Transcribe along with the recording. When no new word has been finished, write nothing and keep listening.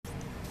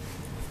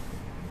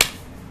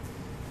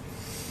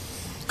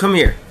Come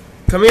here.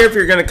 Come here if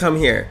you're gonna come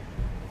here.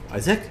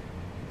 Isaac,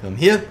 come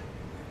here.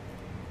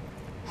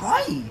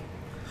 Hi.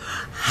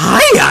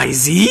 Hi,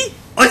 Izzy.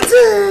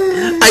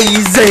 Isaac.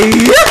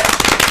 Izzy.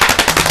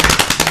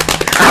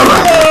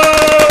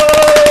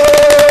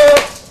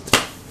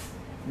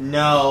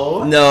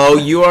 No. No,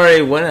 you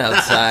already went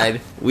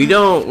outside. We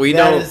don't.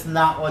 That is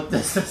not what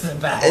this is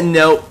about.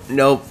 Nope.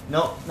 Nope.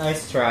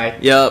 Nice try.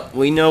 Yep.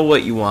 We know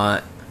what you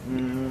want.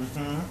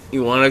 Mm-hmm.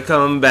 You want to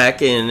come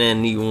back in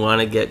and you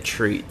want to get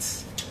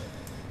treats.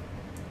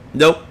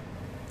 Nope.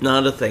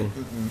 Not a thing.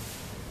 Mm-mm.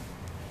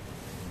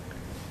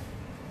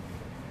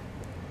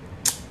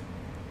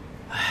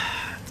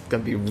 It's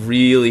going to be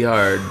really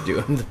hard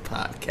doing the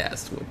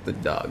podcast with the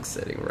dog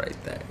sitting right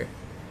there.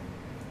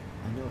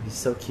 I know, he's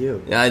so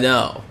cute. Yeah, I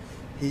know.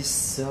 He's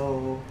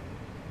so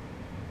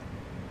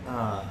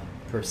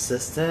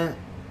persistent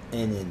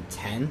and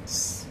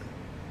intense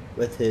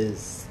with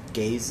his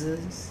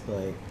gazes.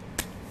 Like,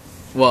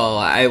 Well,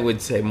 I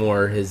would say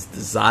more his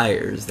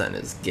desires than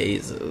his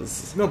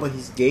gazes. no, but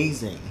he's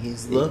gazing.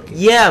 He's looking.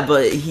 Yeah,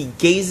 but he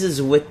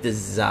gazes with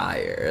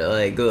desire.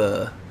 Like,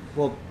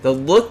 Well, the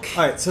look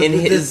all right. So in the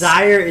his...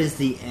 desire is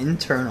the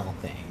internal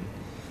thing,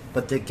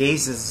 but the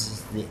gaze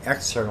is the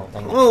external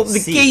thing. that Well, you the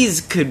see. gaze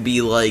could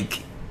be like...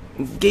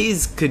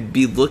 Gaze could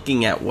be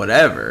looking at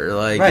whatever.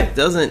 Like, Right. It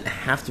doesn't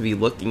have to be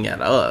looking at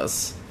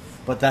us.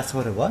 But that's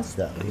what it was,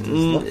 though. He was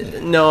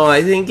looking. No,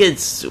 I think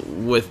it's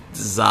with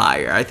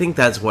desire. I think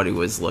that's what he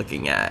was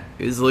looking at.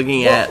 He was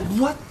looking at...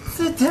 What's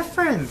the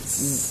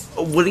difference?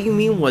 What do you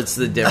mean, what's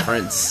the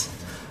difference?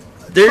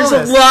 There's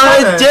Thomas, a lot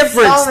of Thomas,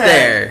 difference Thomas.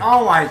 there.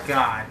 Oh my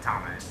God,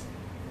 Thomas!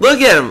 Look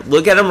at him.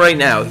 Look at him right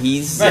now.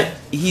 He's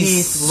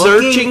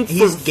searching for...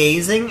 He's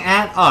gazing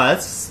at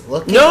us.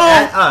 Looking No,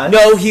 at us.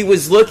 no, he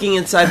was looking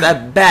inside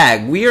that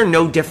bag. We are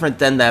no different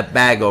than that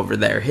bag over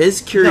there.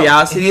 His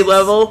curiosity his-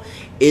 level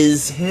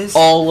is His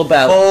all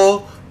about...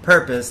 whole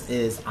purpose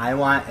is I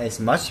want as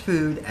much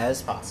food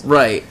as possible.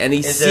 Right, and he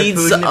Is there sees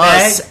food in the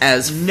us bag?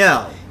 as...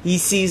 No. He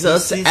sees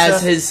us sees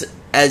as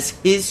us-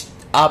 his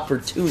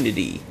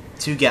opportunity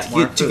To get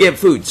more to get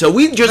food. So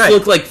we just Right.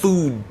 look like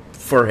food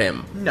for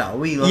him. No,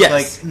 we look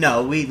Yes.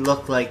 we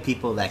look like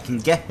people that can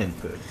get him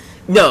food.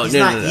 No, He's no,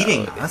 not no, no.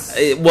 eating us.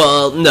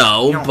 Well,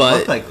 no, We don't but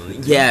look like we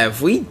do. yeah,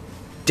 if we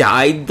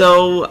died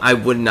though, I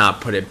would not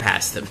put it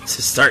past him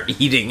to start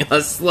eating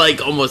us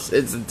like almost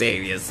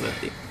instantaneously.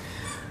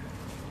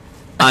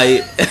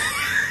 We're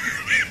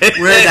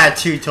that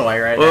chew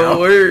toy right Well,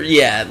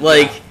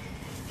 now.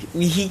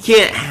 he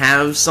can't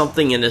have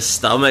something in his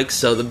stomach,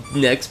 so the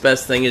next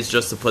best thing is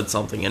just to put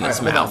something in his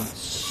Alright, hold on.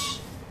 mouth. Shh.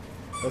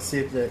 Let's see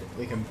if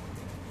we can.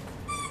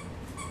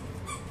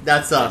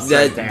 That's us.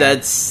 right there.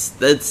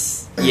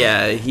 That's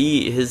yeah.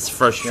 His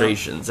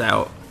frustrations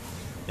out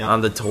Yep.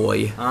 on the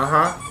toy. All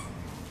right.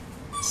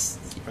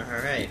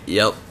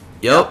 Yep.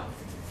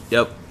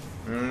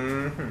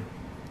 Mm-hmm.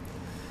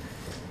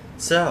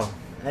 So,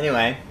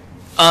 anyway,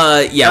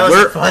 Yeah,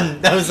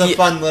 that was a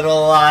fun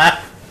little.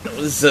 That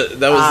was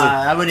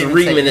I wouldn't even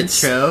 3 say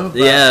minutes. intro, but,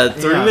 yeah, you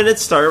 3 know. minute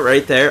start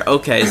right there.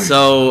 Okay,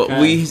 so Okay.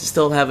 we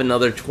still have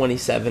another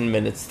 27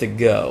 minutes to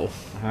go.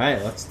 All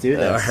right, let's do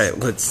this. All right,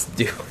 let's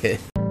do it.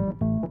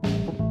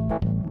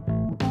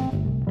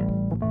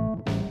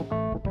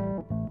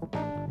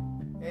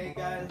 Hey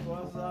guys,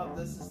 what's up?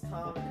 This is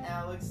Tom and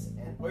Alex,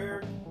 and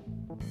we're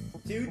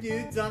two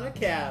dudes on a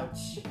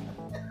couch.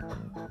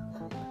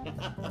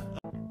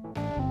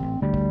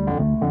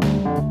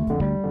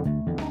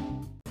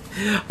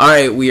 All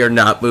right, we are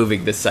not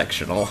moving the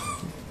sectional.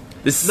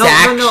 The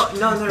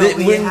No,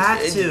 we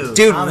had to.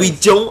 Dude, Thomas. we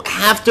don't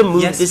have to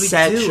move Yes, the we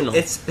sectional. do.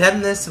 It's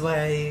been this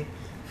way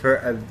for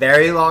a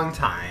very long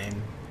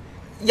time.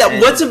 Yeah,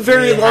 and what's a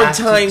very we long have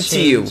to time to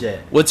you? change it.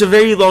 What's a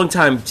very long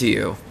time to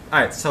you?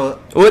 Alright, so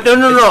What? No,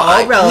 it's all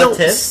I-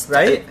 relative, no,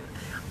 right?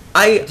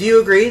 I Do you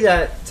agree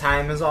that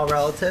time is all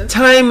relative?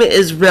 time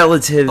is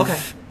relative. Okay.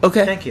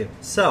 Okay. Thank you.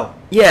 So,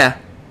 Yeah.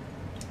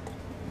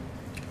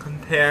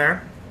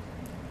 compare.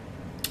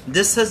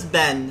 This has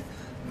been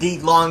the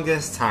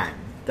longest time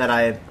that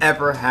I have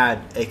ever had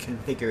a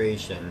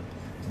configuration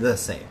the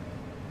same.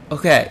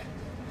 Okay.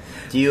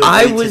 Do you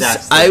agree to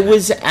that I statement?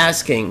 was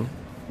asking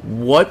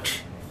what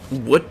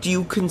do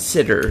you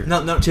consider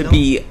No, to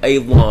be a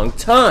long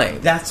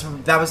time? That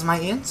was my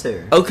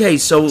answer. Okay,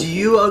 so Do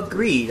you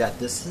agree that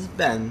this has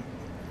been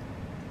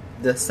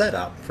the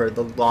setup for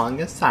the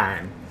longest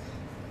time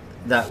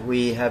that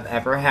we have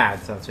ever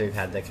had since we've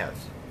had the couch?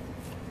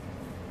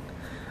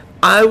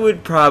 I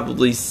would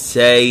probably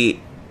say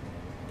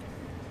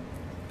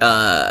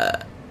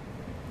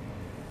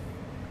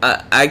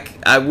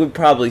I would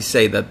probably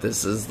say that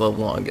this is the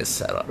longest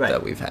setup Right.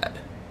 that we've had.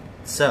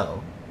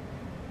 So,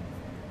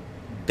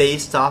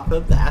 based off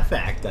of that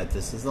fact that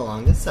this is the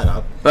longest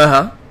setup,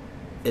 Uh-huh.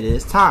 it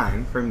is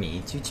time for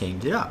me to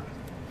change it up.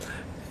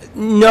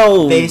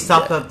 No. Based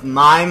off of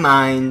my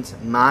mind,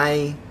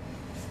 my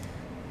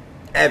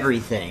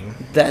everything.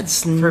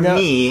 That's For not,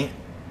 me,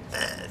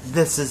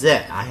 this is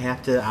it. I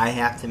have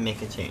to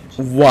make a change.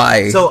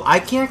 Why? So I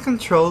can't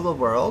control the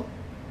world,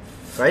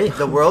 right?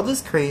 The world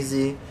is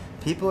crazy.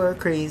 people are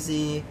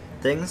crazy,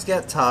 things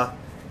get tough,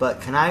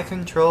 but can I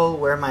control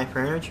where my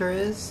furniture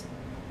is?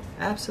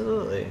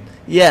 Absolutely.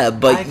 Yeah,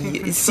 but I can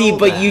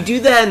you do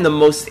that in the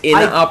most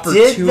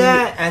inopportune. I did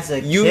that as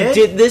a kid. You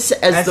did this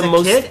as the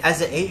most.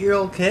 As an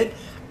 8-year-old kid,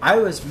 I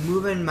was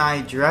moving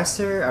my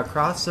dresser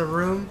across the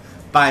room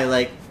by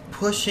like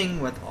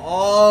pushing with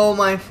all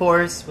my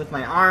force with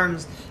my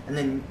arms, and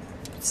then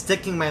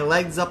sticking my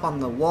legs up on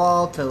the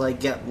wall to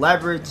like get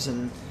leverage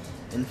and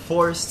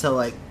force to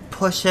like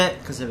push it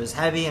because it was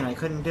heavy and I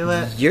couldn't do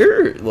it.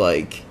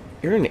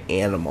 You're an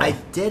animal. I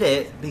did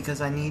it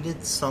because I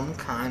needed some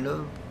kind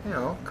of,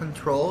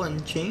 control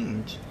and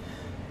change.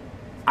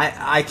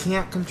 I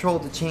can't control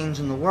the change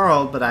in the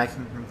world, but I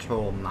can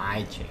control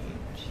my change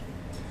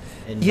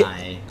in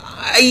my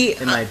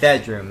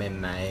bedroom,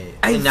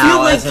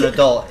 as an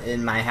adult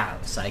in my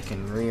house. I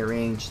can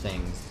rearrange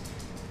things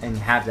and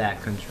have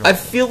that control. I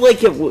feel like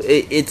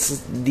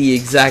it's the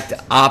exact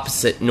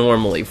opposite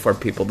normally for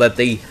people, that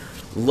they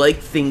like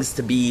things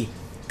to be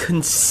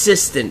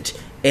consistent,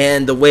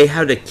 and the way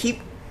how to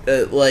keep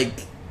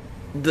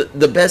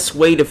the best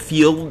way to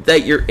feel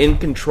that you're in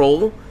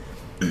control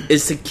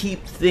is to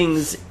keep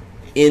things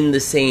in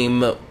the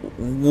same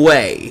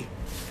way.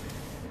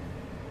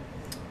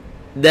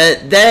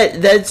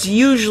 That's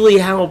usually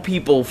how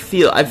people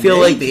feel. I feel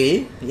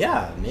maybe.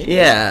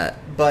 Yeah,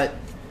 but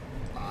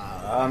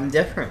I'm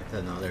different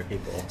than other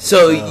people.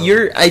 So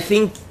I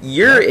think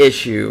your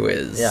issue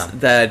is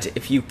that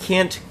if you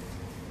can't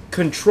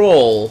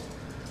control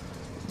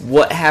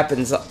what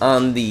happens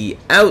on the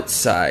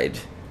outside,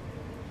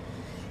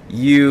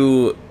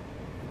 you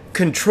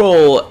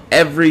control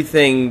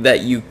everything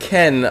that you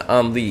can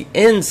on the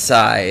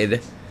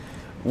inside,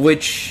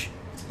 which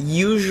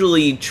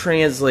usually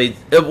translates,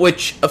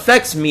 which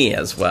affects me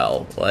as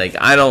well. Like,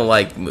 I don't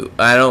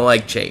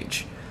like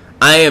change.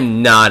 I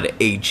am not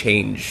a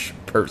change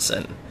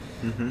person.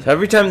 Mm-hmm. So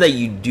every time that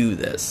you do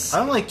this, I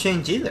don't like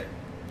change either.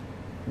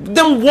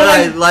 Then what?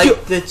 I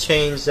like the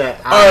change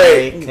that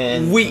I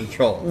can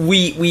control.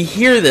 We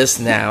hear this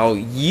now.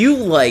 You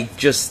like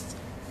just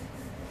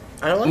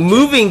I don't like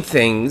moving change.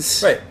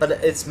 Things, right? But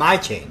it's my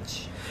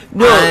change.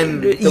 No,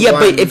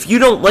 but if you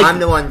don't like, I'm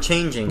the one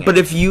changing it. But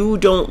if you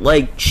don't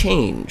like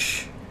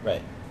change,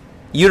 right?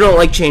 You don't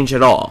like change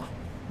at all.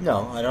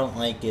 No, I don't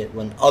like it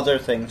when other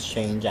things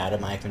change out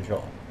of my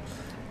control.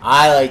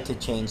 I like to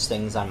change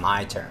things on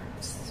my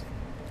terms.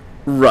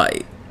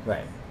 Right.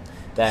 Right.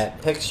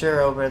 That picture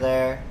over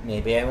there,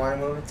 maybe I want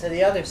to move it to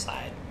the other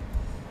side.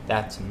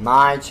 That's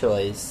my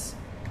choice,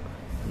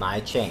 my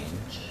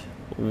change.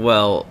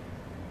 Well,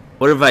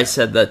 what if I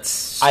said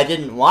that's... I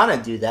didn't want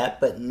to do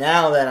that, but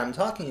now that I'm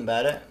talking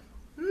about it,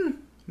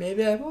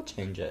 maybe I will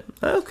change it.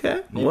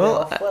 Okay. Maybe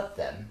I'll flip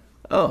them.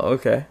 Oh,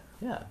 okay.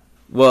 Yeah.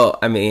 Well,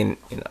 I mean,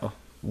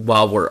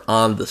 while we're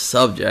on the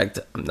subject,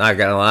 I'm not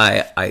gonna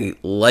lie, I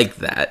like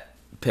that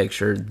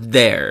picture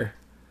there.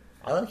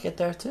 I like it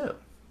there too.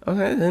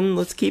 Okay, then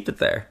let's keep it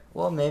there.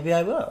 Well, maybe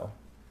I will.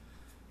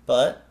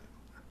 But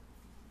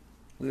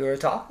we were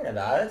talking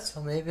about it,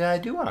 so maybe I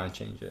do want to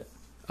change it.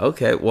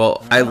 Okay,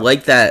 well, I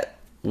like that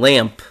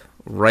lamp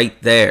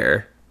right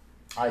there.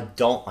 I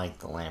don't like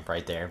the lamp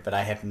right there, but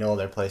I have no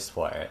other place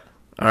for it.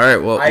 All right,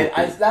 well...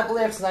 that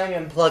lamp's not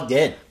even plugged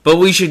in. But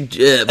we should...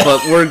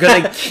 but we're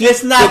going to keep...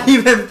 It's not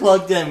even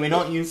plugged in. We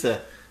don't use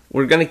it.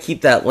 We're going to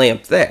keep that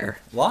lamp there.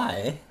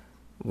 Why?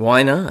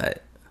 Why not?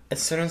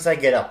 As soon as I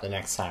get up the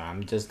next time,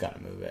 I'm just going to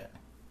move it.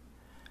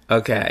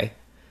 Okay.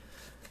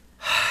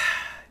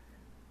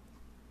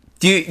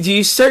 Do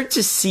you start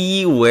to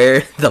see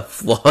where the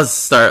flaws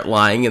start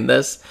lying in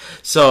this?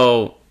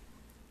 So,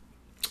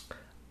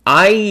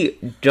 I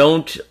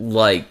don't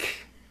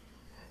like...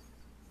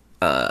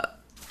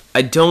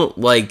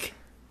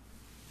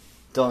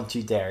 Don't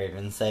you dare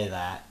even say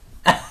that.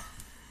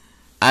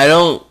 I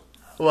don't...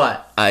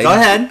 What? Go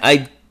ahead.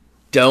 I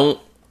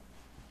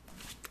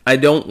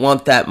don't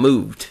want that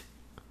moved.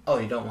 Oh,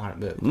 you don't want it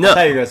moved? No. I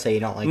thought you were going to say you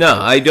don't like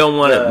I don't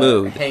want it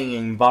moved.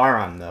 Hanging bar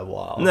on the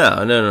wall.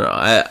 No.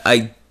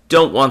 I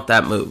don't want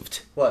that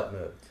moved. What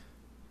moved?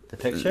 The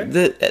picture?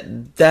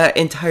 That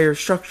entire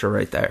structure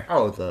right there.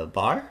 Oh, the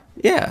bar?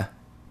 Yeah.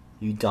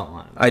 You don't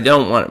want it moved. I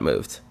don't want it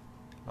moved.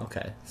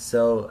 Okay.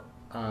 So,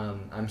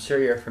 I'm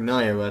sure you're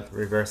familiar with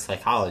reverse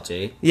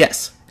psychology.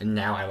 Yes. And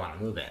now I want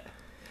to move it.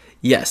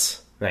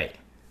 Yes. Right.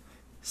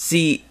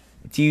 See,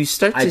 do you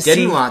start to see... I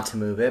didn't want to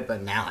move it,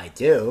 but now I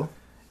do.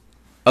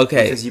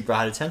 Okay. Because you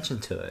brought attention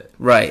to it.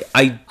 Right.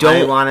 I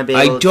don't want to be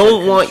able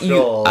to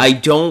control... I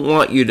don't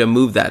want you to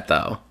move that,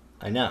 though.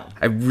 I know.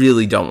 I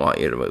really don't want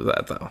you to move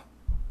that, though.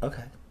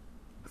 Okay.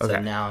 So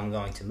now I'm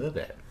going to move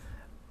it.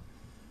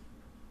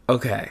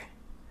 Okay.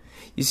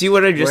 You see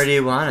what I just... Where do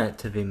you want it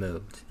to be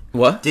moved?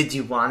 What? Did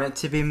you want it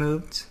to be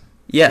moved?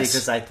 Yes.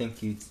 Because I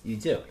think you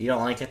do. You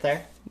don't like it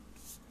there?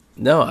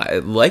 No, I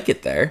like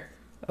it there.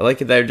 I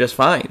like it there just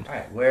fine.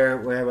 Alright, where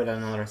would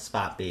another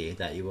spot be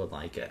that you would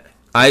like it?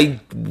 I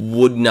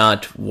would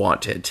not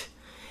want it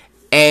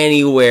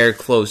anywhere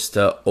close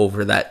to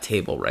over that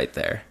table right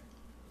there.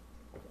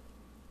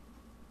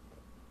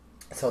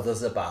 So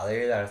does it bother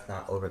you that it's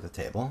not over the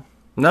table?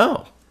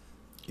 No.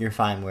 You're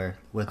fine with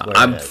where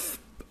I'm. it is.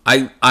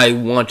 I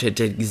want it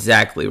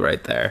exactly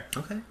right there.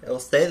 Okay, it'll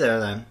stay there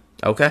then.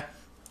 Okay.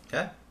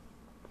 Okay.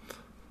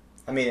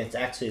 I mean, it's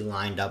actually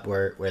lined up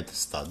where the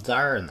studs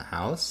are in the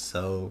house,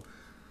 so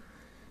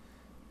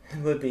it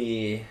would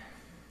be,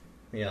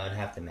 I'd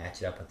have to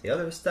match it up with the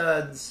other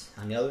studs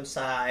on the other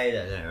side,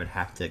 and it would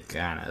have to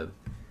kind of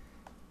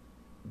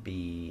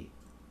be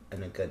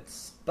in a good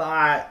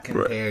spot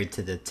compared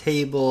to the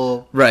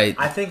table. Right.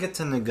 I think it's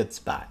in a good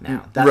spot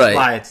now. That's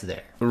why it's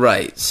there.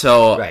 Right.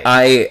 So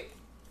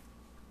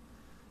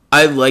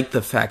I like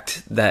the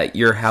fact that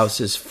your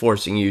house is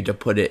forcing you to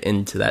put it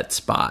into that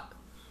spot.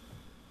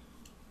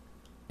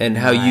 And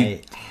how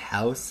My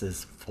house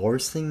is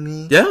forcing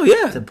me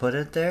yeah. to put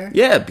it there?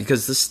 Yeah,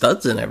 because the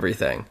studs and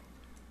everything.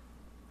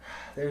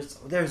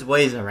 There's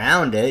ways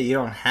around it. You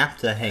don't have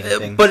to hang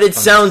things. But it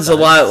sounds a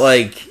lot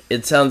like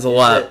It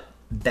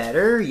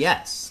better?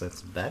 Yes,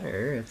 it's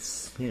better.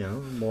 It's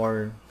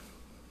more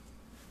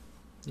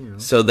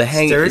so the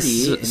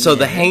sturdy.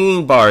 the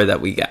hanging bar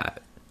that we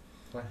got.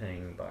 What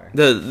hanging bar?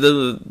 The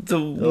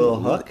little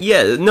hook?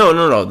 Yeah,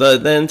 no.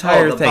 The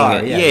entire the thing.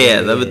 bar,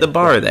 The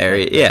bar there.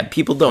 right. Yeah,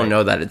 people don't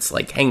know that it's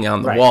like hanging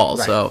on the wall.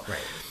 So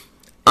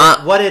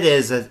what it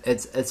is,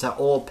 it's an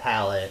old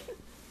pallet,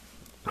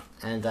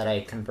 and that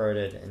I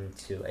converted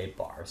into a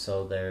bar.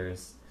 So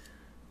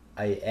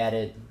I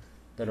added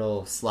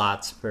little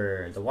slots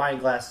for the wine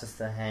glasses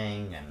to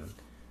hang and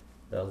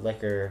the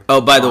liquor.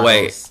 Oh, by the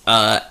way,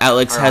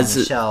 Alex has on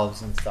the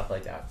shelves and stuff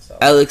like that. So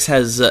Alex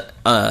has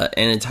an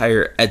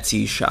entire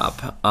Etsy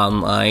shop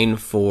online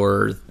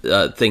for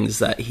things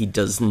that he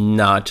does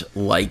not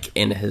like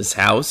in his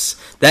house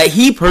that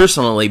he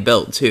personally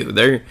built too.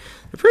 They're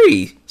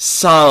pretty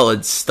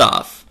solid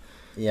stuff.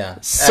 yeah,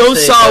 So actually,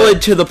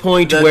 solid to the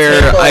point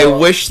where table, I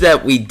wish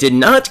that we did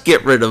not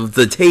get rid of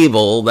the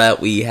table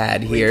that we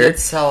had we here. did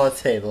sell a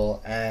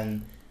table,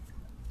 and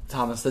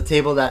Thomas, the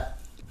table that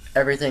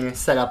everything is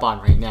set up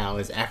on right now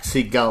is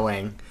actually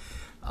going.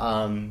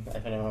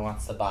 If anyone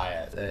wants to buy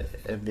it,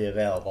 it'd be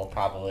available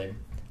probably.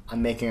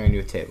 I'm making a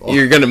new table.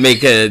 You're gonna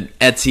make an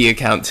Etsy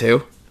account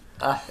too?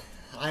 I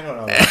don't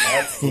know about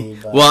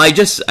Etsy, but Well, I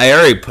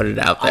already put it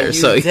out there,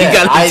 so you did.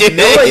 gotta do I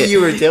know it. what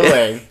you were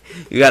doing.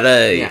 You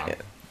gotta. Yeah.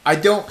 I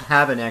don't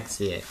have an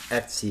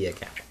Etsy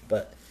account,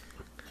 but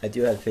I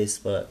do have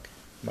Facebook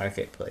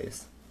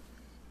Marketplace,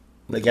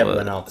 like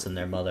everyone else and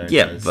their mother.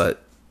 does.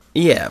 but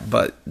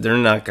they're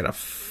not gonna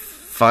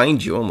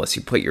find you unless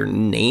you put your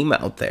name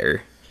out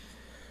there.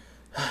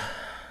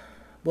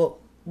 Well,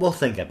 we'll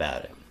think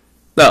about it.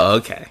 Oh,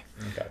 okay.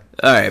 Okay.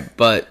 All right,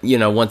 but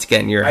once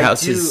again, your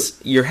house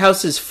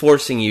is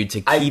forcing you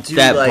to keep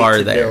that bar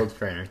to there. build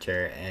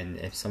furniture, and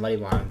if somebody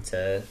wanted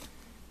to,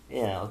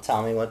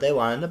 tell me what they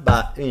wanted to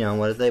buy,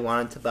 what they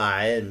wanted to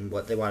buy and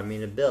what they wanted me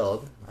to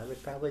build, I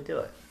would probably do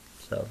it.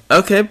 So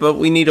Okay, but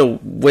we need a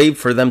way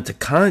for them to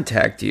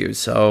contact you.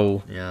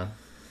 So yeah.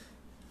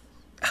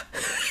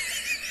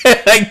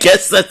 I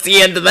guess that's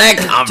the end of that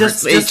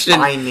conversation. Just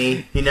find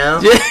me,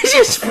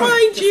 Just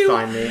find you. Just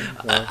find me.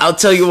 Yeah. I'll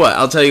tell you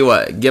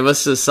what. Give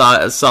us a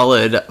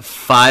solid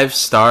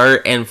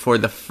 5-star, and for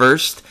the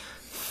first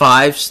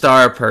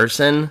 5-star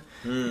person,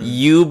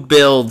 you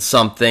build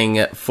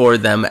something for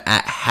them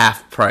at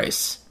half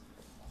price.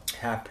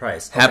 Half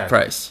price. Half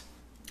price.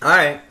 All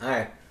right.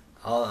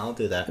 I'll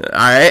do that. All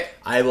right.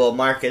 I will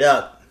mark it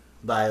up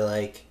by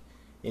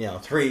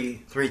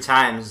three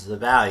times the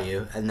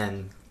value, and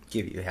then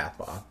give you half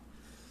off.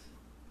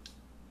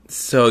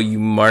 So you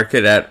mark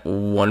it at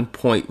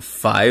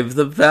 1.5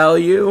 the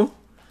value?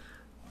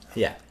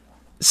 Yeah.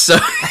 So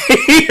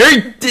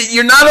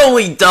you're not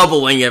only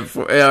doubling it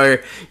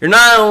or you're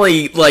not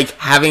only like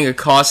having a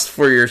cost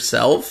for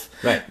yourself,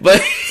 right? But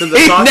so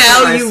the cost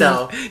for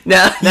myself.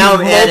 Now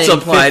I'm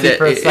multiplied adding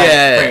 50%,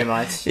 it. pretty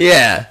much.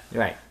 Yeah.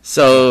 Right.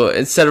 So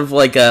instead of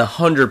like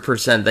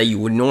 100% that you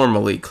would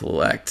normally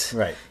collect,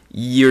 right,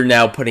 you're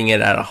now putting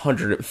it at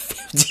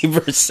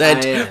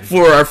 150%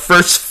 for our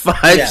first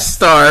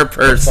 5-star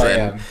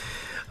person.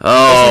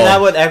 Oh, isn't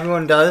that what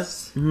everyone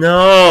does?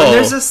 No. When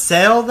there's a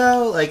sale,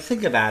 though, like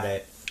think about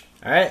it.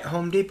 All right,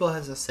 Home Depot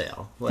has a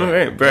sale.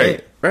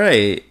 Right.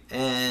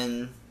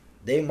 And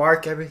they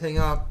mark everything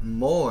up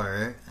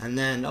more, and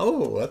then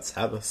let's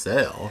have a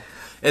sale.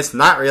 It's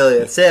not really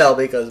a sale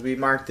because we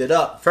marked it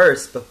up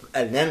first,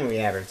 and then we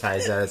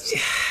advertise that it's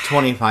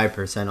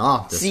 25%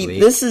 off this week.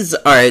 This is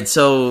all right.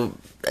 So,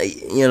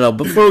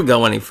 before we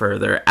go any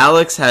further,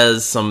 Alex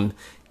has some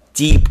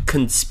deep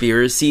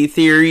conspiracy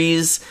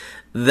theories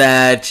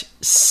that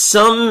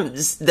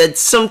sometimes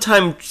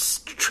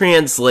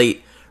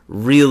translate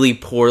really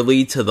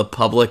poorly to the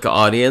public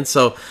audience.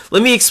 So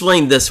let me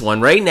explain this one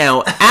right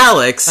now.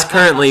 Alex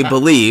currently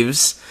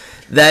believes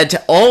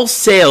that all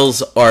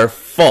sales are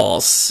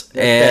false,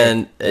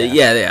 and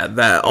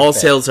that all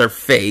sales are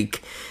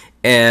fake,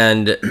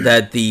 and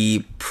that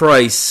the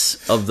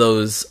price of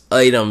those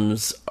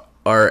items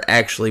are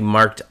actually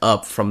marked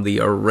up from the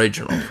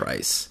original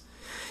price.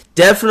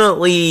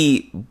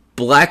 Definitely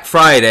Black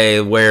Friday,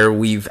 where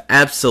we've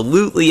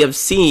absolutely have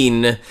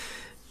seen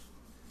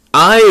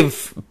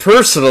I've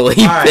personally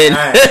been. All right.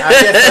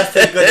 I guess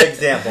that's a good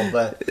example,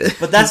 but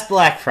that's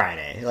Black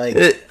Friday.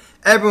 Like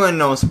everyone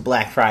knows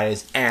Black Friday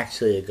is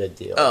actually a good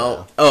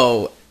deal.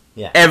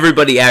 Yeah.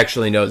 Everybody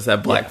actually knows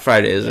that Black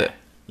Friday is it.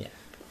 Yeah.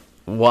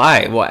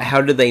 Why? What?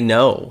 How do they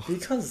know?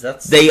 Because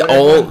that's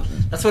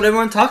what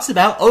everyone talks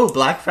about. Oh,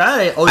 Black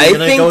Friday. Oh, you're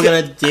gonna go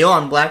get a deal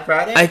on Black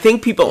Friday? I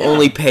think people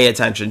only pay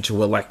attention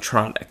to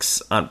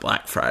electronics on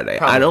Black Friday.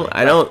 Probably,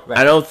 I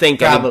don't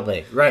think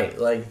probably right.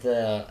 Like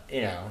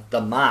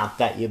the mop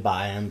that you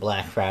buy on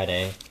Black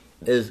Friday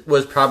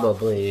was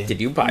probably.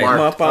 Did you buy a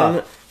mop on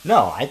it?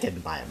 No, I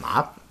didn't buy a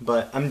mop,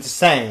 but I'm just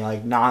saying,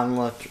 like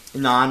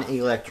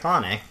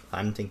non-electronic.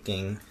 I'm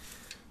thinking,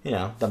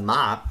 the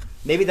mop.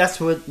 Maybe that's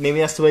the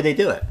way they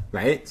do it,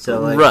 right?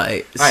 So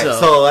right.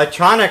 So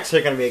electronics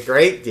are going to be a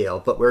great deal,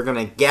 but we're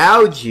going to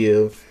gouge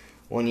you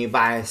when you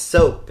buy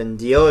soap and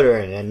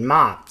deodorant and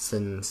mops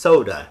and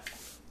soda,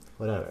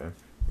 whatever.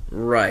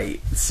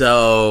 Right.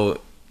 So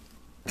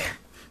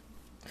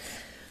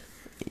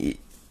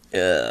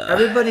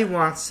everybody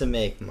wants to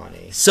make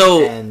money.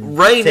 So and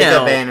right take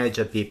now, advantage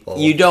of people.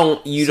 You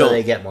don't. So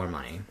they get more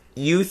money.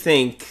 You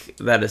think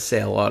that a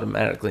sale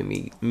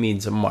automatically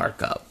means a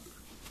markup?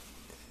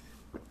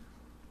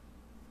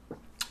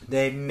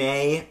 They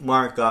may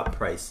mark up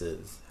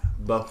prices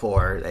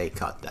before they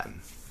cut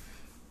them.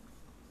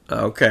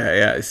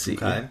 Okay, I see.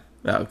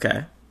 Okay. All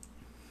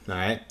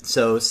right.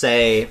 So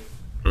say,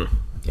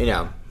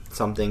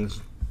 something's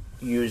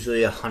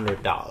usually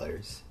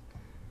 $100.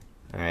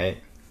 All right.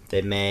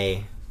 They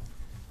may,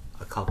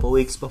 a couple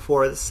weeks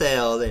before the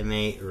sale, they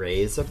may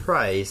raise the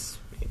price,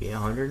 maybe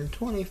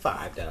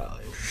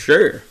 $125.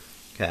 Sure.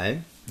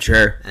 Okay.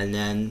 Sure. And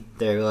then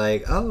they're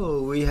like,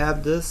 oh, we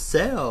have this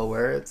sale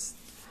where it's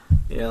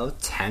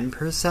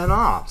 10%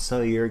 off.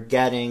 So you're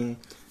getting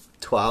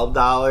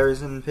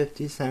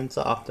 $12.50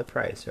 off the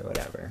price or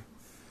whatever.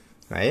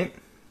 Right?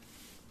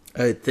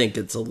 I think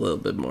it's a little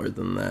bit more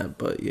than that,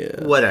 but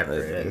yeah. Whatever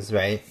it is,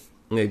 right?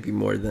 Maybe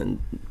more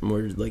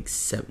like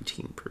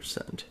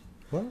 17%.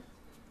 What?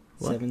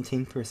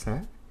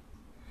 17%?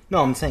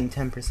 No, I'm saying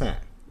 10%.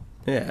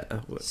 Yeah.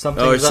 Or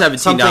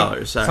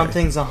 $17. Sorry.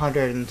 Something's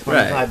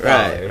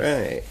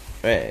 $125.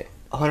 Right.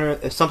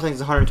 If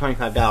something's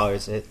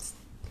 $125, it's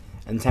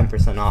and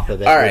 10% off of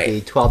it would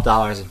be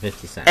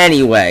 $12.50.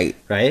 Anyway.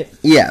 Right?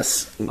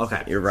 Yes.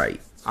 Okay. You're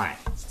right. Alright.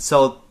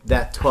 So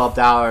that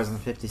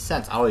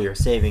 $12.50, you're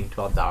saving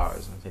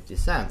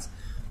 $12.50.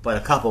 But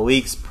a couple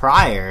weeks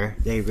prior,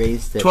 they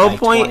raised it by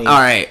 20.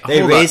 Alright.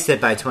 They raised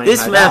it by $25.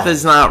 This math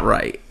is not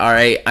right.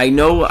 Alright. I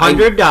know.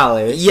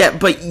 $100. Yeah,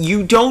 but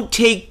you don't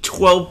take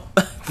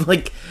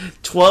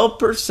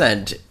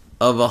 12%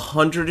 of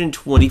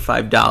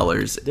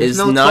 $125 There's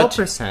no not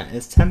 12%.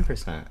 It's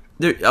 10%.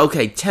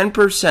 Okay,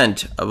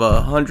 10% of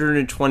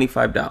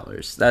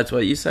 $125. That's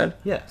what you said?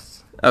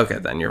 Yes. Okay,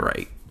 then you're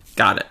right.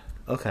 Got it.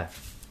 Okay.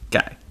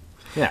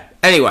 Yeah.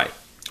 Anyway,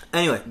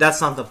 that's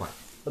not the point.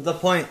 But the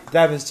point,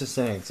 that was just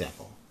an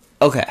example.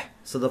 Okay.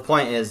 So the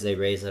point is they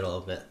raise it a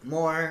little bit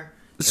more.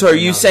 So are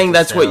you saying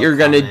that's what you're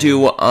going to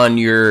do on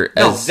your...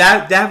 No,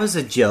 that was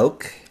a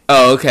joke.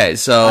 Oh, okay,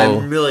 so...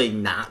 I'm really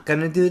not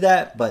going to do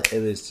that, but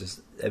it was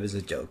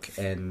a joke,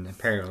 and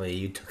apparently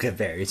you took it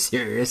very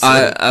seriously.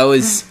 I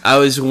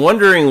was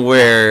wondering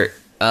where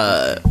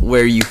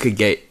you could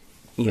get,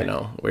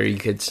 where you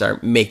could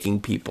start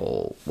making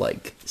people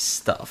like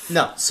stuff.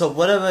 No, so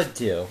what I would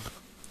do,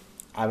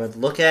 I would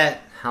look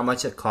at how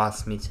much it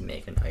costs me to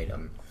make an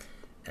item,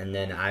 and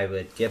then I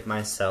would give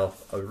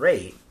myself a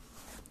rate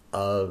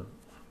of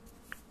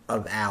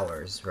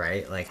hours,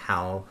 right? Like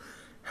how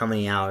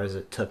many hours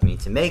it took me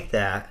to make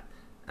that,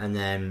 and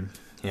then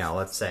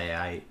let's say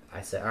I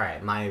say, all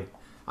right,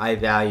 I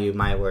value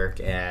my work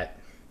at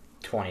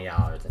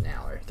 $20 an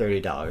hour,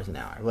 $30 an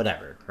hour,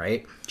 whatever,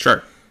 right?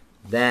 Sure.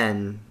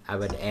 Then I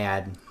would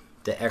add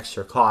the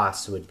extra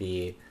costs would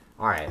be,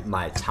 all right,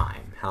 my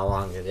time. How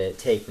long did it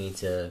take me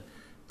to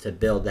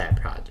build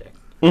that project?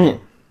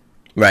 Mm-hmm.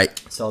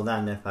 Right. So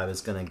then if I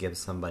was going to give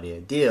somebody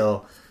a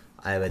deal,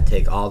 I would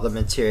take all the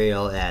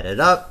material, add it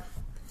up,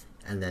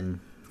 and then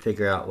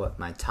figure out what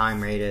my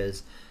time rate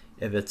is.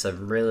 If it's a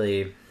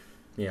really,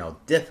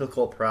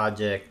 difficult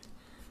project,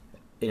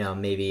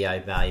 maybe I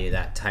value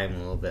that time a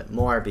little bit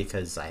more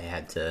because I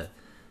had to,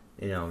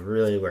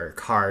 really work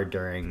hard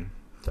during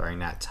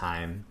that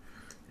time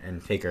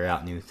and figure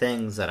out new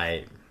things that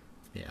I,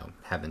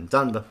 haven't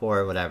done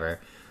before, whatever.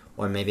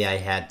 Or maybe I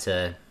had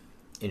to,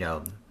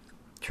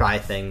 try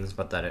things,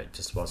 but that it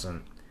just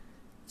wasn't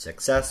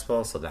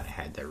successful, so that I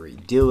had to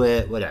redo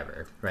it,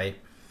 whatever, right?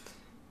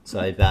 So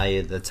I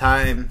valued the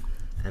time,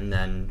 and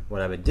then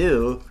what I would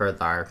do for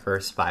our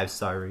first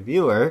 5-star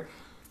reviewer,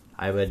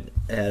 I would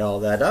add all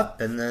that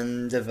up and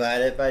then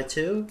divide it by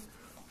 2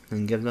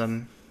 and give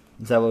them,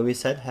 is that what we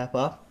said, half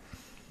off?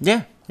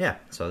 Yeah. Yeah,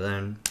 so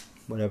then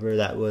whatever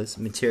that was,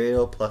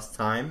 material plus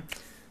time,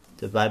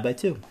 divide by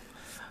 2.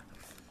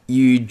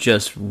 You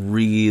just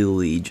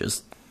really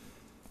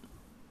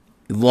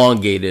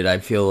elongated, I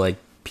feel like,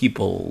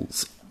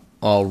 people's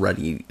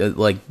already,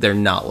 like, their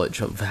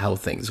knowledge of how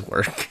things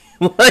work.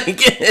 Like,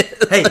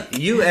 Hey,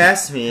 you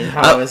asked me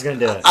how I was going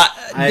to do it.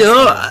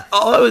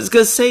 All I was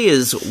going to say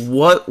is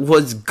what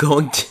was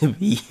going to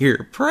be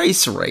your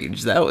price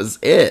range. That was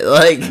it.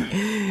 Like,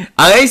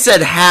 I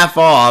said half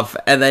off,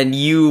 and then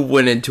you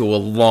went into a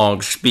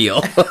long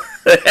spiel.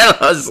 And I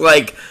was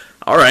like,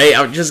 all right,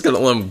 I'm just going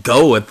to let him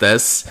go with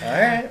this. All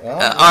right.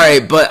 Well, all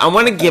right, but I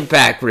want to get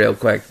back real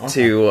quick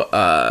to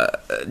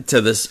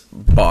this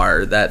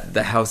bar that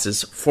the house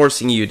is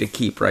forcing you to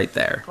keep right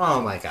there. Oh,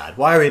 my God.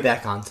 Why are we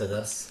back onto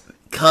this?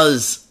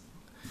 Because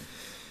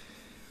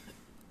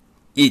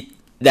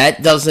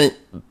that doesn't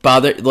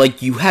bother...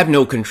 Like, you have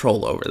no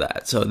control over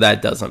that, so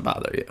that doesn't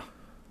bother you.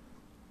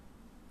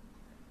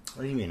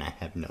 What do you mean I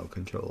have no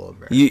control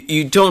over it?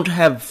 You don't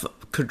have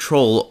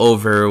control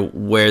over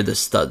where the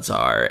studs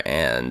are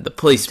and the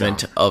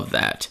placement of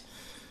that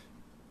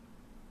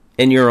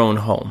in your own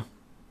home.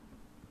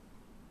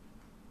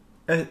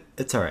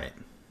 It's all right.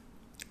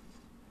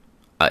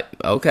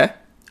 Okay.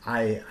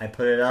 I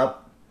put it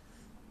up,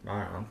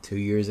 I don't know, 2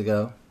 years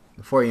ago,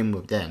 before you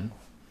moved in.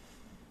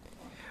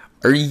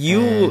 Are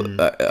you...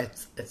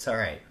 it's all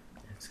right.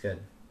 It's good.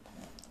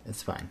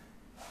 It's fine.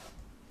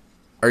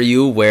 Are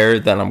you aware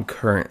that I'm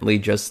currently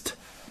just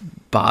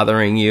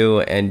bothering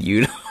you and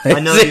you I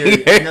know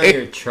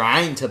you're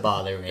trying to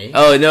bother me.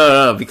 Oh,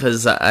 no,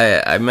 because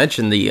I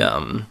mentioned the...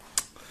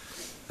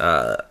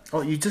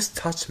 Oh, you just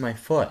touched my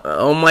foot.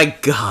 Oh my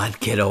God,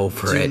 get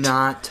over it. Do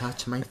not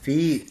touch my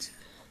feet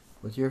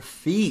with your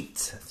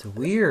feet. It's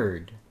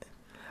weird.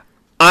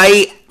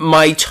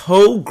 My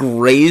toe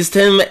grazed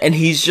him and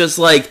he's just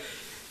like,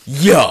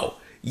 yo,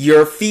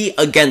 your feet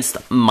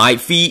against my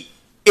feet?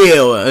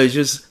 Ew.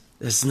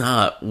 That's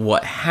not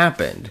what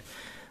happened.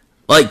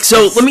 Like,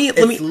 so let me.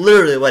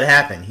 Literally what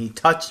happened. He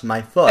touched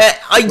my foot.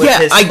 I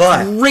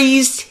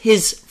grazed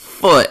his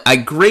foot. I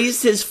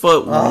grazed his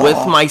foot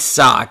with my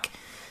sock.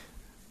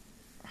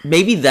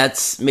 Maybe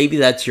that's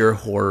your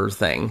horror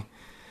thing.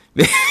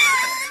 No,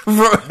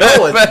 it's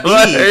bees.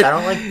 I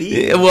don't like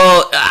bees.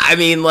 Well, I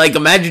mean, like,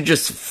 imagine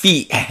just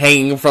feet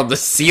hanging from the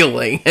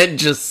ceiling and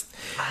just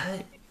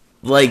I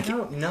like.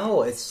 don't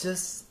know. It's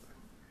just.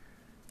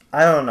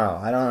 I don't know.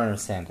 I don't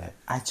understand it.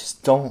 I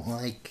just don't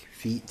like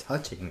feet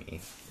touching me.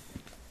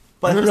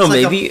 But it's like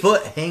maybe a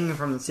foot hanging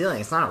from the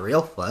ceiling. It's not a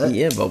real foot.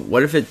 Yeah, but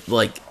what if it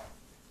like?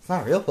 It's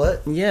not a real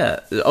foot.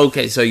 Yeah.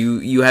 Okay, so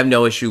you have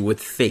no issue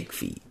with fake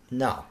feet.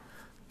 No.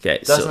 Okay.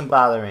 It doesn't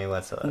bother me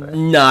whatsoever.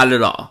 Not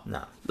at all.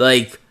 No.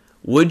 Like,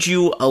 would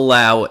you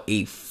allow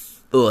a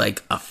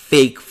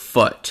fake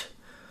foot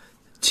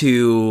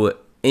to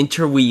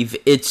interweave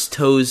its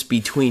toes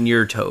between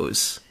your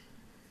toes?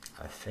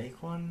 A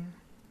fake one?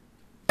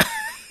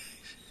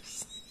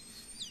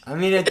 I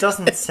mean, it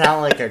doesn't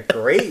sound like a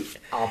great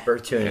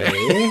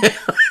opportunity.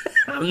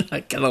 I'm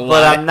not gonna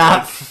lie, but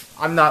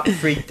I'm not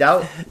freaked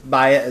out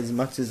by it as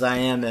much as I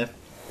am if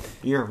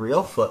your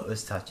real foot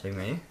was touching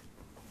me.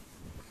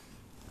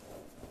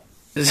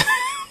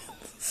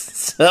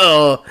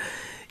 So,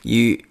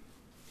 you...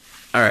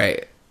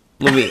 Alright,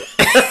 let me...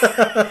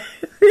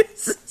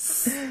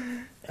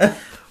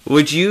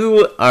 Would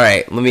you...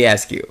 Alright, let me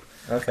ask you.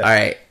 Okay.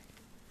 Alright,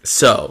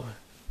 so...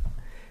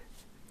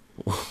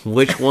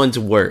 Which one's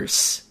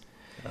worse?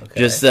 Okay.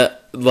 Just,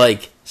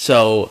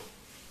 so...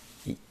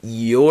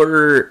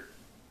 Your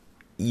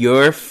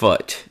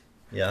foot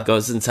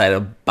goes inside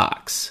a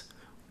box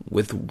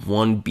with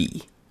one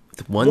bee.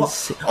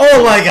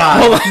 Oh my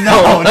God! Hold on.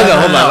 It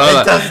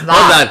does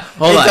not.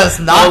 It does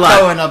not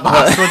go in a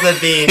box with a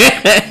bee.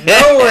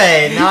 No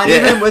way! Not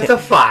even with a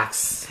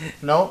fox.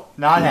 Nope,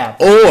 not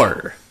happening.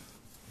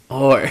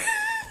 Or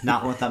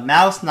not with a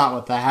mouse, not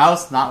with a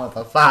house, not with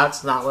a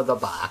fox, not with a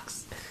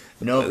box.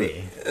 No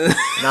bee.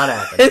 Not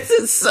happening.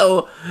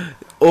 So,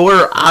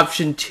 or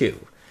option 2,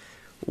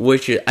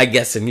 which I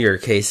guess in your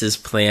case is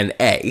plan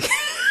A.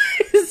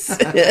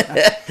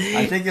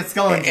 I think it's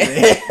going to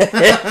be.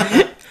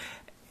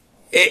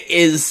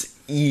 Is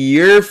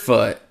your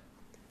foot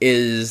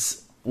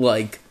is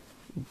like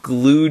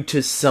glued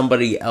to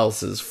somebody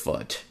else's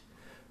foot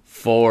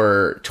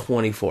for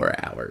 24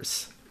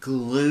 hours.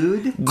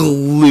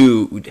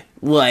 Glued.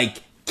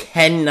 Like,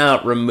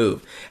 cannot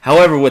remove.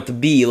 However, with the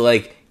bee,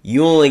 like,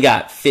 you only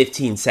got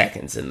 15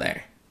 seconds in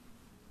there.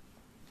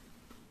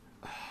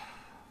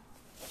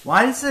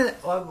 Why does it...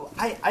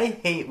 I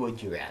hate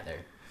Would You Rather.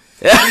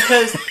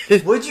 Because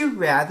Would You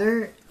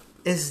Rather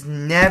is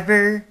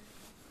never...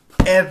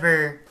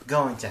 ever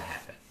going to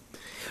happen.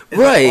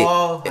 It's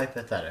all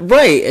hypothetical.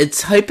 Right,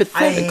 it's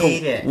hypothetical. I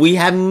hate it. We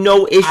have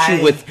no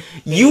issue with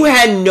you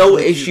had no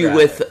issue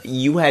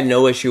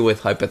with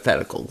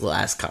hypothetical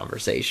last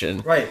conversation.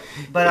 Right.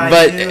 But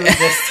I do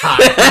this time.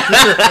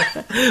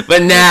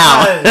 But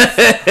now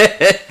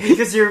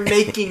because you're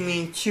making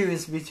me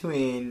choose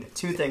between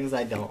two things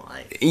I don't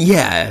like.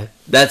 Yeah.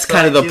 That's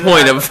kind of the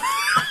point of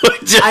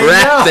Would You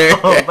Rather.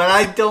 I know, but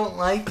I don't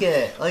like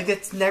it. Like,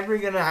 it's never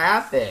gonna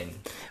happen.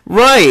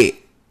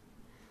 Right.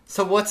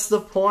 So what's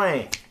the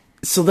point?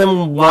 So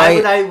then why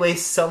would I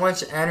waste so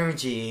much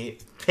energy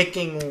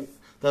picking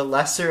the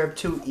lesser of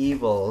two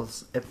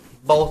evils if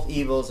both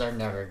evils are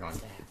never going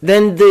to happen?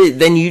 then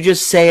you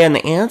just say an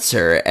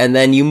answer and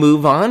then you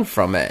move on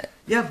from it.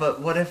 Yeah,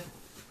 but what if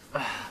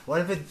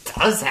it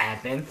does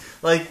happen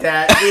like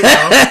that?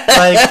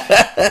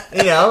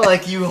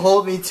 Like you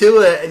hold me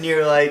to it, and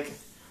you're like,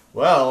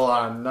 well,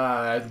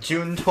 on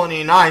June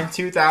 29th,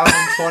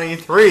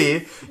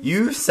 2023,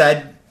 you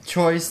said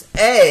choice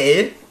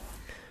A.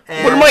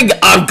 What am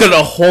I'm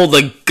gonna hold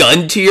a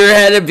gun to your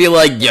head and be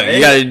like, yo,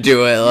 you gotta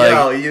do it. Like,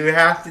 yo, you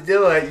have to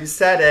do it. You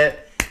said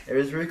it. It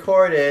was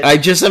recorded. I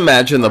just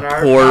imagine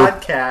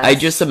podcast. I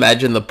just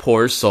imagine the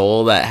poor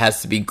soul that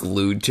has to be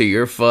glued to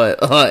your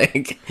foot,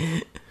 like,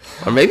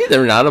 or maybe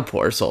they're not a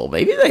poor soul.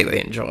 Maybe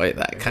they enjoy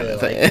that kind of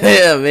thing.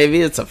 Yeah,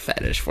 maybe it's a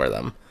fetish for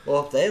them.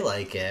 Well, if they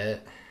like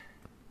it,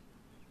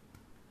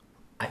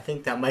 I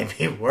think that might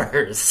be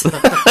worse.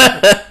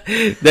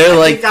 They're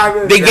like,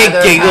 they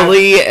get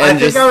giggly and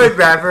just. I think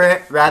I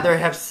would rather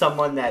have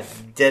someone that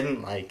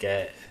didn't like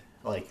it,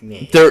 like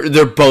me.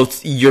 You're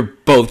both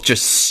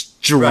just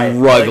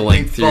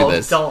struggling through both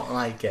this. Don't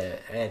like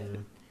it,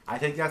 and I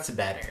think that's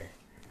better.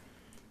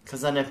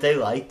 Because then if they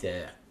liked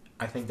it,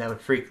 I think that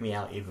would freak me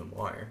out even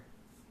more.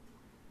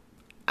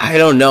 I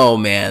don't know,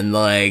 man.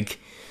 Like,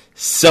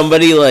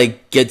 somebody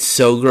like gets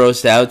so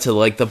grossed out to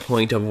like the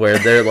point of where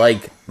they're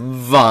like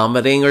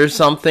vomiting or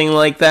something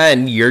like that,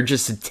 and you're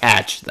just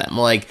attached to them.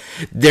 Like,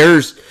 they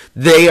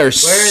are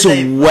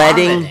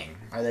sweating.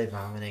 Are they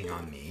vomiting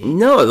on me?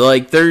 No,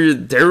 like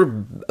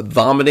they're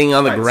vomiting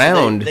on the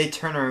ground. So they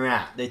turn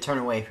around. They turn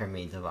away from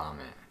me to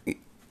vomit.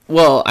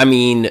 Well, I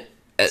mean,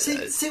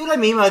 see what I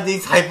mean by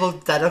these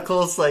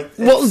hypotheticals? Like,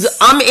 well,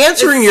 I'm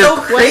answering your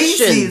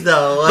question, crazy,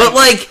 though. But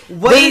like,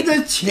 what are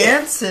the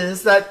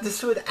chances that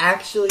this would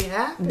actually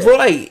happen?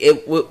 Right,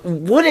 it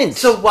wouldn't.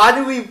 So why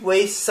do we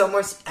waste so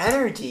much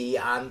energy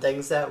on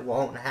things that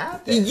won't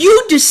happen?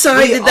 You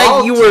decided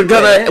that you were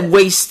gonna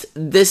waste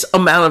this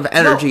amount of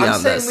energy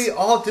on this. I'm saying we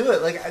all do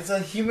it, like, as a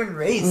human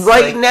race.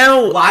 Right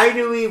now, why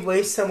do we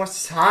waste so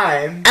much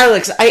time?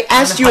 Alex, I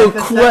asked you a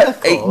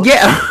question.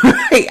 Yeah,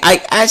 right.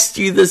 I asked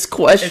you this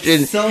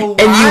question. So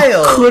and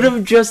you could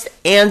have just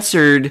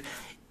answered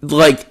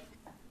like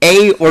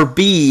A or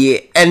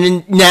B,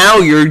 and now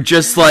you're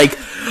just like,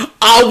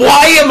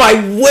 why am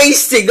I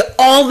wasting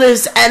all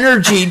this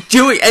energy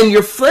doing? And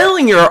you're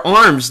flailing your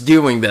arms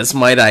doing this,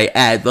 might I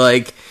add?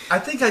 Like, I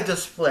think I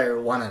just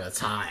flare one at a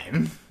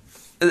time,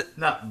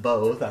 not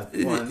both at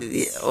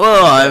once.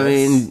 Well, I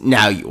mean,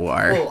 now you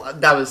are. Well,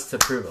 that was to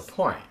prove a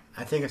point.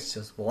 I think it's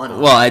just one.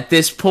 Well, at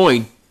this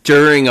point.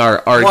 During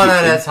our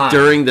argument,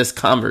 during this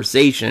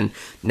conversation,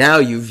 now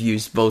you've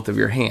used both of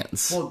your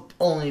hands. Well,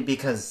 only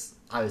because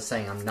I was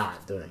saying I'm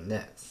not doing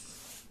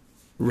this.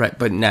 Right,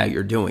 but now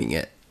you're doing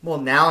it. Well,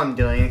 now I'm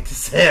doing it to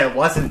say I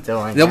wasn't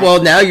doing it.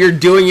 Well, now you're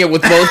doing it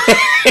with both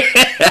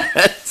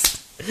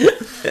hands.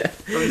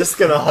 I'm just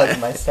gonna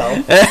hug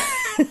myself.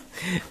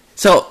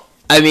 So,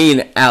 I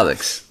mean,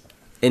 Alex,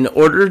 in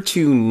order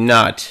to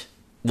not,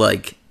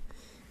 like,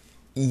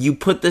 you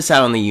put this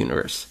out in the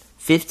universe.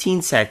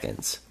 15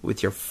 seconds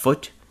with your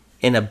foot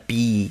in a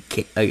bee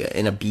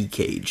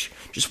cage.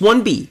 Just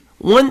one bee.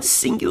 One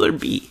singular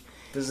bee.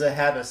 Does it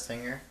have a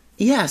stinger?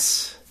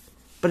 Yes.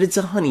 But it's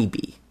a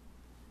honeybee.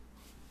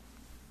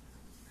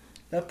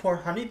 That poor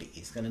honeybee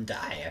is going to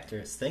die after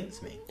it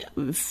stings me.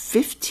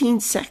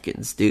 15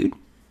 seconds, dude.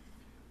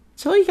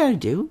 That's all you got to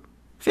do.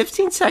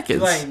 15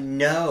 seconds. Do I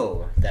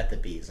know that the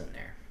bee's in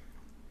there?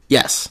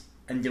 Yes.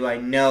 And do I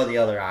know the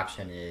other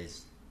option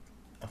is...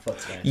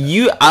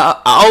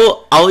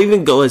 I'll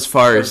even go as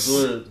far as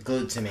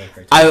glued to me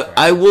for 24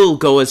 I will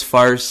go as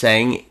far as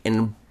saying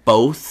in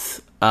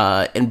both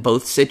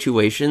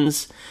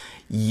situations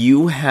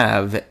you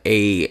have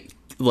a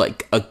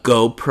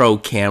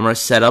GoPro camera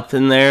set up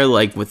in there,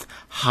 like with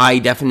high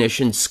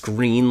definition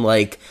screen,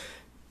 like,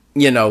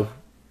 you know,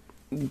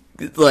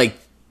 like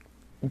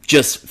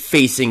just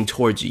facing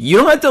towards you. You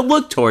don't have to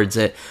look towards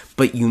it,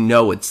 but you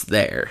know it's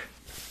there.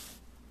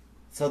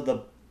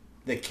 So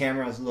the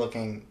camera's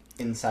looking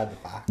inside the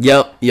box.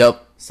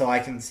 Yep. So I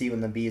can see when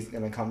the bee is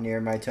going to come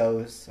near my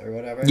toes or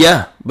whatever?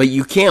 Yeah, but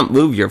you can't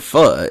move your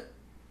foot.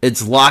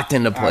 It's locked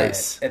into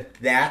place. Right. If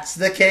that's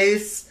the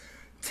case,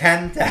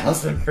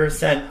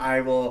 10,000% I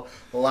will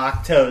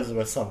lock toes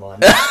with someone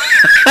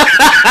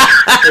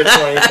for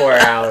 24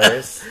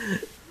 hours.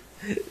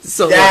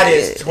 So that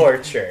is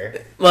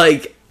torture.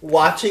 Like,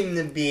 watching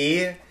the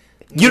bee...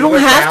 You don't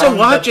have to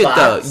watch it,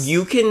 though.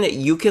 You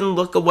can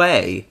look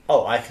away.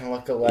 Oh, I can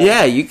look away?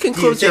 Yeah, you can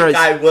close your eyes.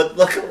 I would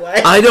look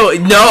away? I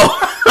don't know.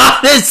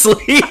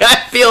 Honestly,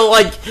 I feel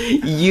like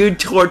you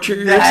torture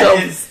yourself.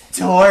 That is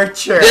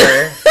torture.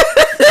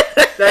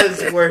 That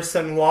is worse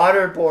than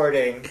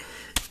waterboarding.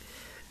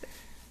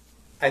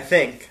 I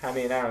think. I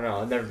mean, I don't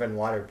know. I've never been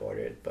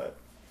waterboarded, but...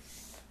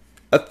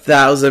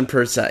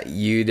 1,000%.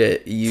 You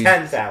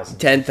 10,000.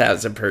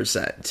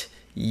 10,000%.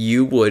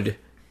 You would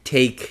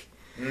take...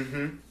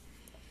 Mm-hmm.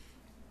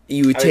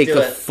 You would take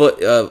a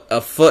foot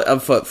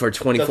for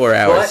 24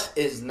 hours. The foot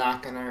is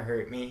not going to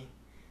hurt me.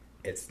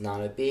 It's not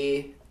a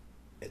bee.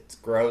 It's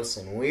gross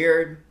and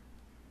weird.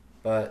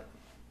 But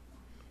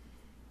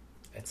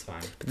It's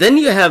fine. But then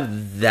you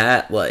have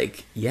that,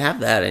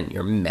 in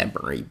your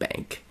memory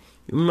bank.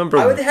 You remember?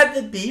 I would have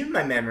to be in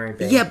my memory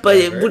bank. Yeah, but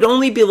it would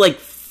only be like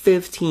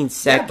 15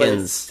 seconds. Yeah, but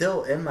it's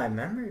still in my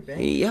memory bank.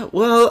 Yeah,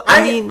 well,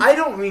 I mean... I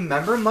don't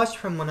remember much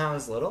from when I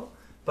was little,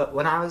 but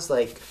when I was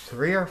like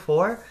 3 or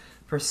 4,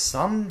 for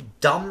some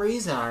dumb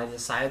reason, I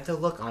decided to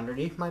look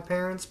underneath my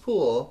parents'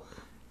 pool.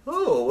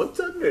 Oh, what's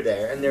under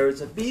there? And there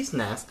was a bee's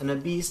nest, and a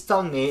bee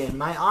stung me in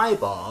my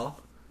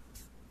eyeball.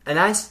 And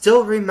I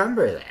still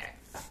remember that.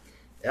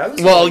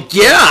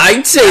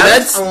 I'd say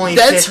that's only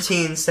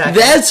 15 seconds.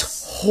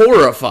 That's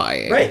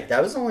horrifying. Right,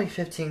 that was only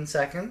 15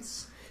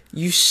 seconds.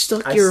 You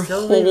stuck your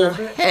whole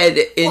head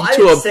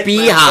into a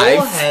beehive. My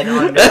whole head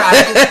under.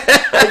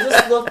 I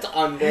just looked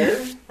under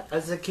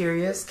as a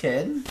curious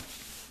kid.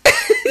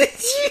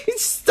 You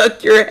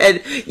stuck your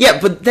head. Yeah,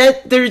 but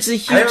there's a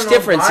huge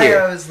difference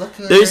here.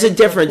 There's a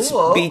difference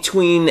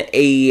between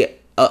a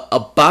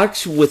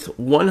box with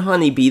one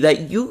honeybee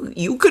that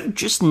you could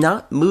just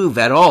not move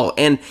at all,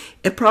 and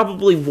it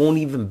probably won't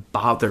even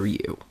bother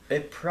you.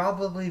 It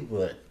probably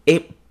would.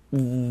 It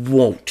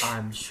won't.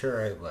 I'm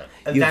sure it would.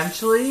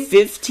 Eventually,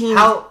 15.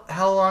 How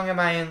long am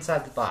I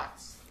inside the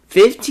box?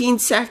 15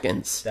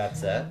 seconds.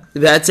 That's it?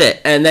 That's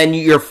it. And then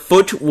your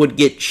foot would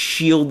get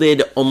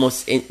shielded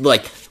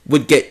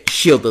would get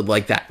shielded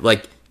like that.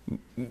 Like,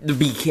 the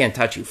bee can't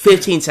touch you.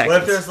 15 seconds.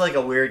 What if there's like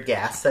a weird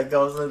gas that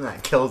goes in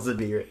that kills the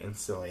bee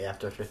instantly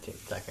after 15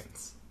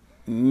 seconds?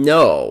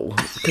 No,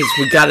 because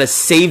we gotta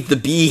save the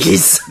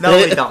bees. No,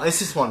 we don't. It's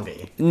just one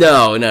bee.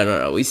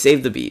 No. We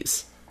save the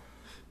bees.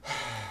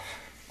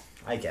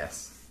 I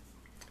guess.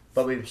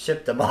 But we've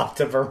shipped them off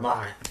to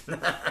Vermont.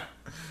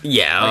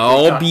 Yeah,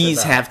 all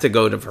bees have to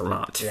go to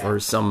Vermont for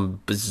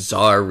some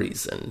bizarre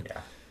reason.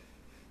 Yeah.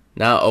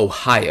 Not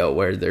Ohio,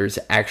 where there's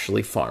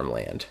actually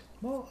farmland.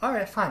 Well,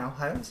 alright, fine.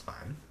 Ohio's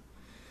fine.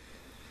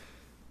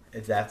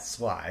 If that's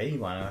why you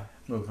want to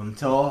move them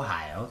to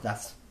Ohio,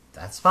 that's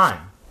fine.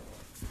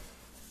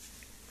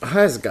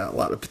 Ohio's got a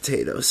lot of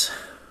potatoes.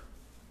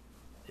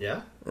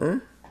 Yeah? Huh?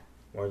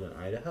 More than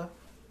Idaho?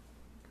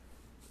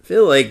 I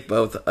feel like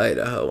both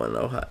Idaho and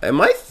Ohio.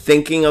 Am I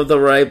thinking of the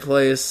right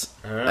place?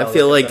 I don't know. I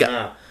feel like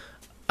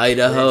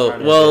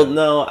Idaho. Well,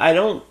 no, I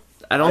don't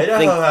Idaho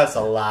think... has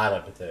a lot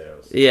of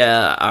potatoes.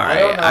 Yeah, all right. I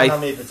don't know how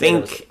many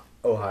potatoes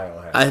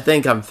Ohio has. I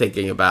think I'm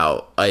thinking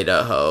about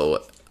Idaho.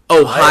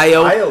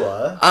 Ohio.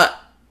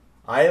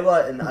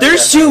 Iowa and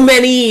There's too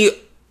many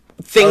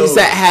things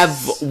that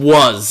have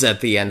was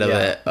at the end of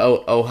it.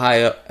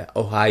 Ohio.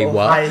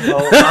 Ohio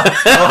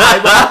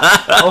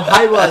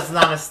is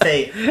not a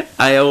state.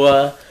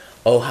 Iowa.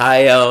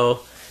 Ohio.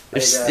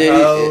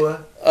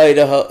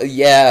 Idaho.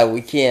 Yeah,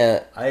 we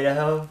can't.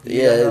 Idaho?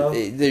 Yeah,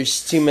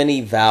 there's too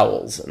many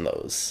vowels in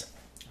those.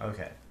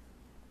 Okay.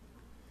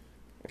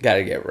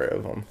 Gotta get rid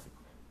of them.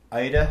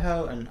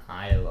 Idaho and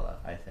Iowa,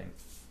 I think,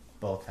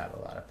 both have a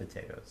lot of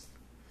potatoes.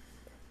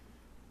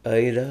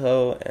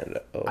 Idaho and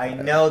Ohio. I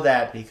know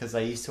that because I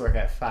used to work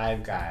at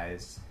Five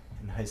Guys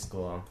in high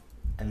school,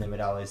 and they would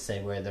always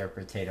say where their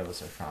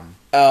potatoes are from.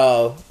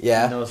 Oh,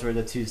 yeah. And those were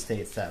the two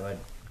states that would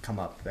come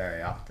up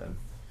very often.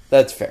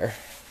 That's fair.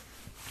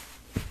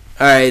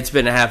 Alright, it's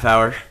been a half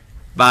hour.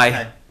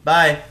 Bye.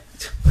 Bye.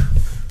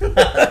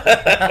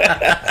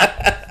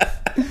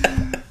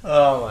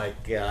 Oh my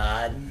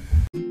god.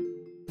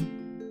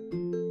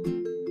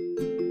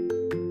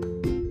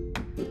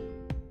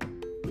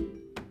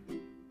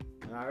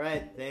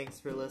 Alright, thanks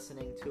for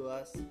listening to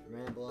us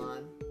ramble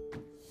on.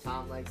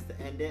 Tom likes to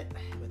end it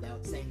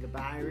without saying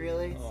goodbye,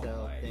 really,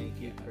 so thank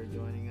you for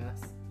joining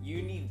us.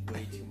 You need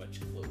way too much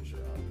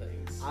closure on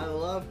things. I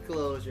love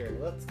closure.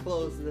 Let's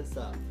close this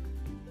up.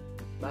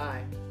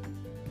 Bye.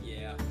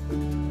 Yeah.